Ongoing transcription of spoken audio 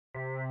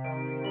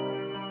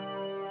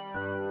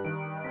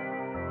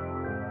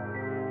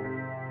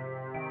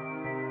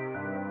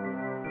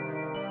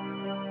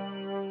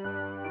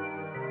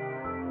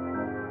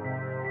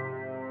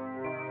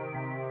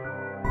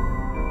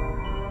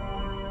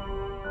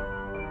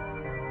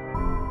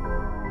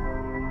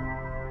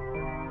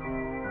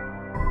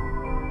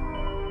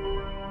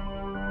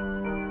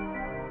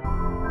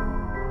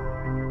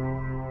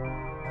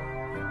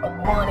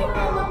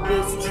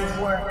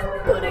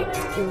work, but I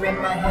just can't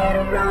wrap my head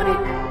around it.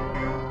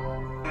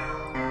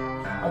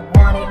 I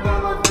wanted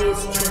all of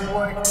this to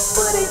work,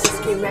 but I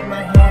just can't wrap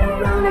my head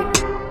around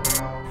it.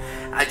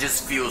 I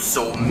just feel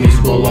so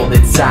miserable all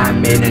the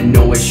time, and I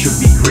know I should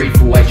be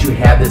grateful. I should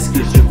have the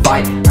skills to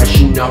fight. I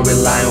should not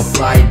rely on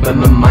flight, but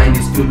my mind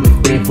is filled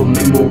with painful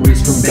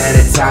memories from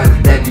better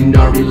times that do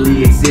not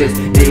really exist.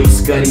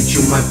 Nails cut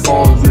into my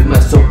palms with my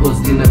soul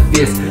closed in a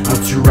fist.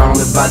 I'm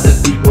surrounded by the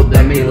people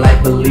that make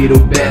life a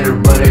little better,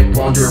 but I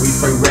ponder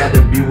if I'd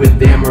rather be with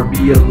them or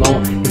be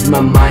alone. If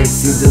my mind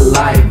seems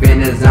alive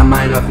and has a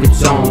mind of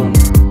its own.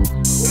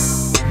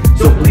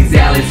 So please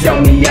Alice,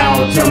 help me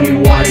out, tell me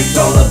what it's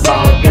all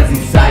about. Cause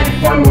inside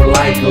you're far more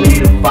likely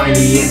to find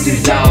the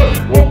answers out,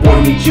 or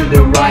point me to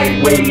the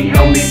right way.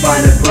 Help me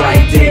find a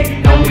bright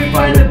day, help me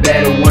find a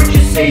better word to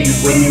say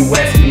when you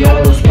ask me all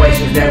those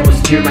questions that will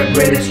steer my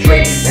brain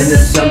astray. And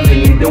there's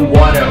something in the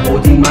water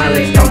holding my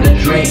legs down the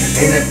drain,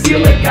 and I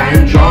feel like I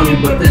am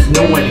drowning, but there's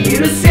no one here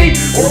to save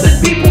all the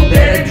people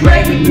that are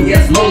dragging me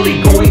and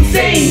slowly go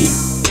insane.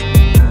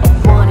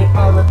 I wanted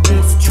all of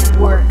this to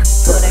work,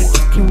 but I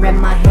just can't wrap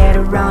my head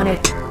around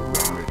it.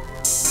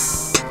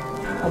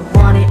 I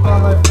wanted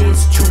all of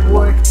this to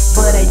work,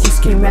 but I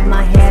just can't wrap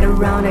my head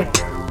around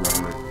it.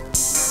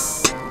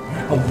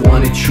 I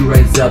wanted to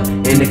rise up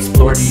and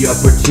explore the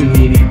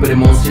opportunity, but a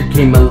monster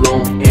came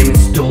along and it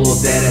stole all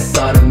that I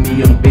thought of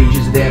me on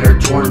pages that are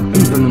torn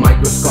from the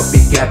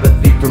microscopic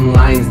apathy, from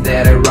lines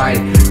that I write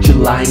to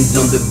lines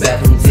on the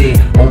bathroom sink.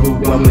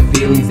 Overwhelmed with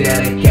feelings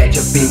that I catch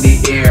up in the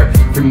air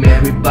from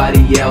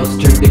everybody else,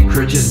 turn the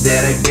crutches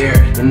that I bear,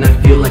 and I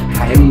feel like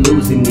I am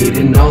losing it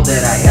and all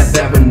that I have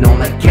ever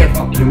known. I can't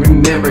fucking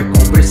remember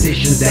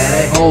conversations that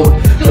I hold.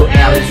 So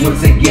Alice,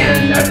 once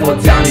again I fall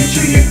down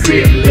into your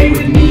crib, lay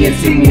with me and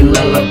sing me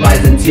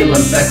lullabies until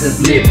I'm fast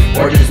asleep,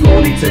 or just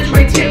slowly touch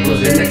my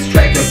temples and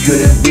extract what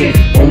could have been.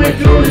 On my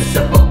throne and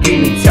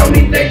suffocate me, tell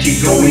me that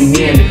you're going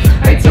in.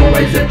 I don't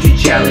rise up to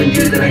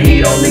challenges that I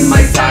hate all in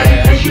my sight.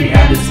 I should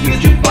have the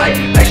skills to fight,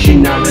 I should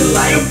not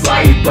rely on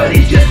flight, but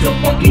it's just so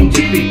fucking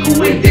difficult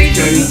when they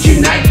turn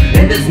into night,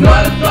 and there's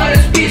not a thought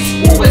as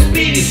peaceful as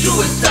beating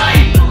suicide.